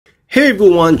Hey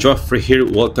everyone, Geoffrey here,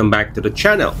 welcome back to the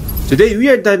channel. Today we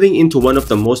are diving into one of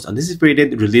the most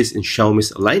anticipated release in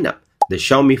Xiaomi's lineup, the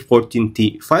Xiaomi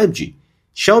 14T 5G.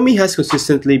 Xiaomi has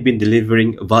consistently been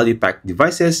delivering value-packed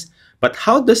devices, but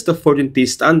how does the 14T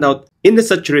stand out in the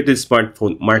saturated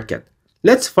smartphone market?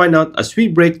 Let's find out as we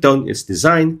break down its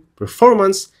design,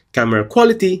 performance, camera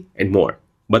quality, and more.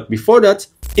 But before that,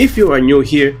 if you are new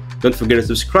here, don't forget to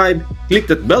subscribe, click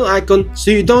that bell icon so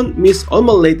you don't miss all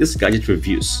my latest gadget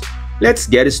reviews. Let's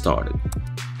get it started.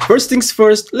 First things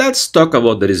first, let's talk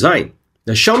about the design.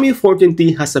 The Xiaomi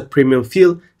 14T has a premium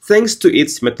feel thanks to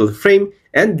its metal frame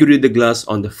and Gorilla Glass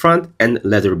on the front and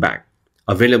leather back.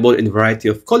 Available in a variety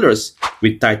of colors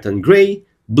with Titan Gray,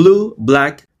 Blue,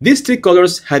 Black, these three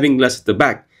colors having glass at the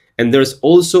back, and there's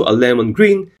also a lemon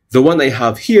green, the one I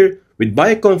have here with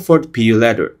BioComfort PU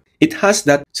leather. It has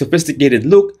that sophisticated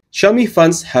look Xiaomi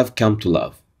fans have come to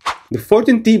love. The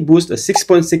 14T boasts a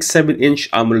 6.67-inch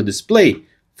AMOLED display,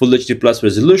 Full HD Plus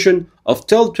resolution of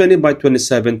 1220 by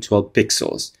 2712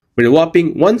 pixels, with a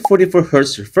whopping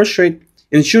 144Hz refresh rate,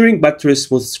 ensuring battery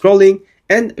smooth scrolling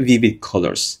and vivid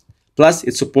colors. Plus,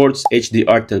 it supports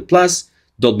HDR10+,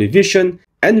 Dolby Vision,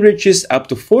 and reaches up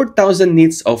to 4000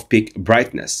 nits of peak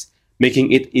brightness,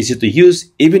 making it easy to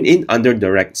use even in under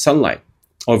direct sunlight.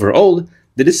 Overall,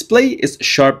 the display is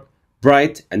sharp,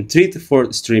 bright, and treat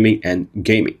for streaming and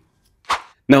gaming.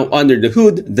 Now under the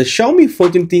hood, the Xiaomi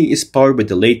 14T is powered by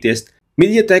the latest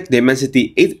MediaTek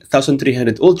Dimensity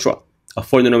 8300 Ultra, a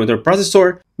 4nm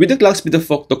processor with a clock speed of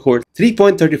octa-core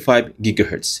 3.35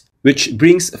 GHz, which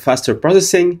brings faster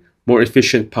processing, more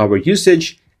efficient power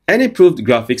usage, and improved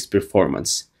graphics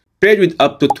performance. Paired with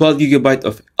up to 12GB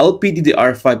of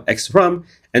LPDDR5X RAM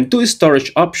and two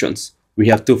storage options, we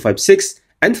have 256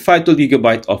 and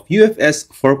 512GB of UFS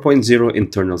 4.0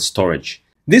 internal storage.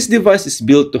 This device is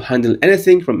built to handle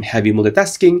anything from heavy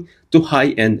multitasking to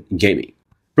high-end gaming.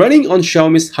 Running on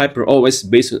Xiaomi's HyperOS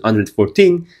based on Android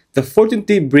 14, the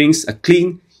 14T brings a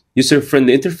clean,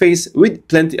 user-friendly interface with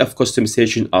plenty of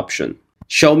customization options.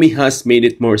 Xiaomi has made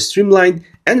it more streamlined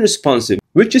and responsive,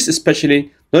 which is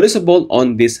especially noticeable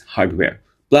on this hardware.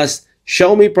 Plus,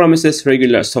 Xiaomi promises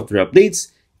regular software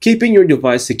updates, keeping your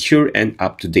device secure and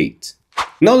up-to-date.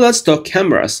 Now let's talk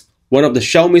cameras. One of the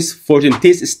Xiaomi's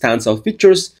 14T's standout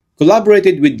features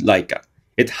collaborated with Leica.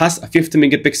 It has a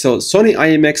 50-megapixel Sony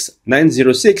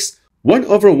IMX906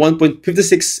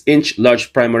 1/1.56-inch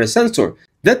large primary sensor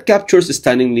that captures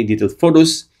stunningly detailed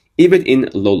photos even in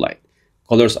low light.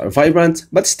 Colors are vibrant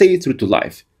but stay true to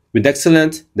life, with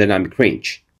excellent dynamic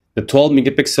range. The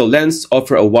 12-megapixel lens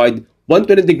offers a wide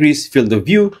 120 degrees field of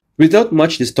view without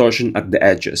much distortion at the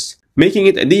edges, making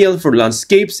it ideal for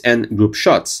landscapes and group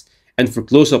shots. And for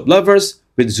close-up lovers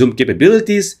with zoom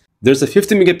capabilities, there's a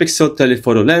 50-megapixel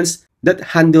telephoto lens that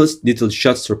handles detailed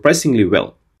shots surprisingly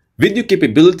well. Video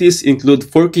capabilities include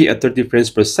 4K at 30 frames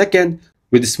per second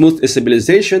with smooth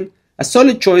stabilization, a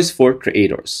solid choice for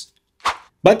creators.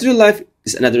 Battery life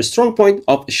is another strong point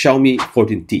of Xiaomi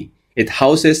 14T. It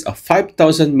houses a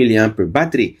 5000 mAh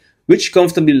battery, which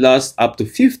comfortably lasts up to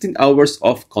 15 hours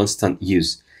of constant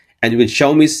use. And with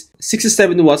Xiaomi's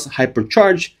 67 watts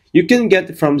hypercharge, you can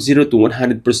get from 0 to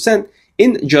 100%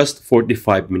 in just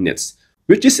 45 minutes,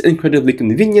 which is incredibly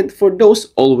convenient for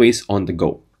those always on the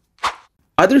go.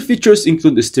 Other features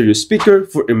include a stereo speaker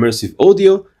for immersive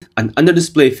audio, an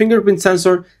under-display fingerprint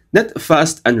sensor that's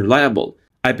fast and reliable,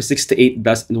 IP68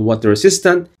 dust and water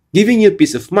resistant, giving you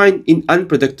peace of mind in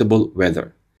unpredictable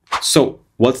weather. So,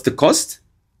 what's the cost?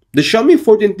 The Xiaomi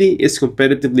 14T is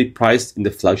competitively priced in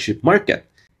the flagship market,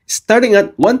 starting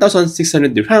at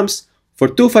 1,600 dirhams for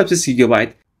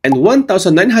 256GB and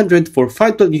 1,900 for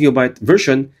 512GB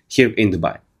version here in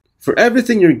Dubai. For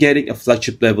everything, you're getting a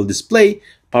flagship level display,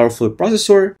 powerful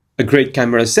processor, a great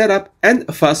camera setup, and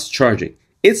fast charging.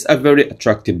 It's a very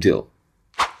attractive deal.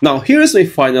 Now here's my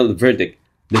final verdict.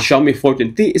 The Xiaomi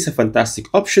 14T is a fantastic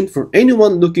option for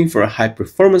anyone looking for a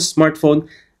high-performance smartphone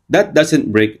that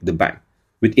doesn't break the bank.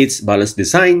 With its balanced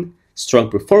design,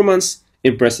 strong performance,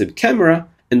 impressive camera,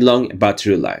 and long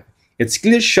battery life, it's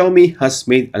clear Xiaomi has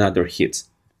made another hit.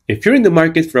 If you're in the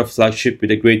market for a flagship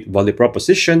with a great value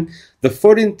proposition, the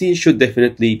 14T should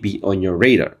definitely be on your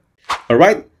radar.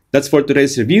 Alright, that's for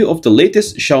today's review of the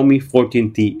latest Xiaomi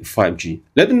 14T 5G.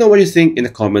 Let me know what you think in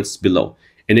the comments below.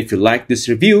 And if you like this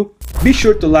review, be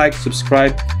sure to like,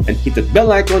 subscribe, and hit that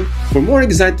bell icon for more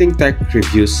exciting tech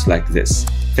reviews like this.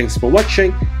 Thanks for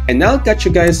watching, and I'll catch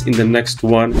you guys in the next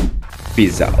one.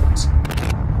 Peace out.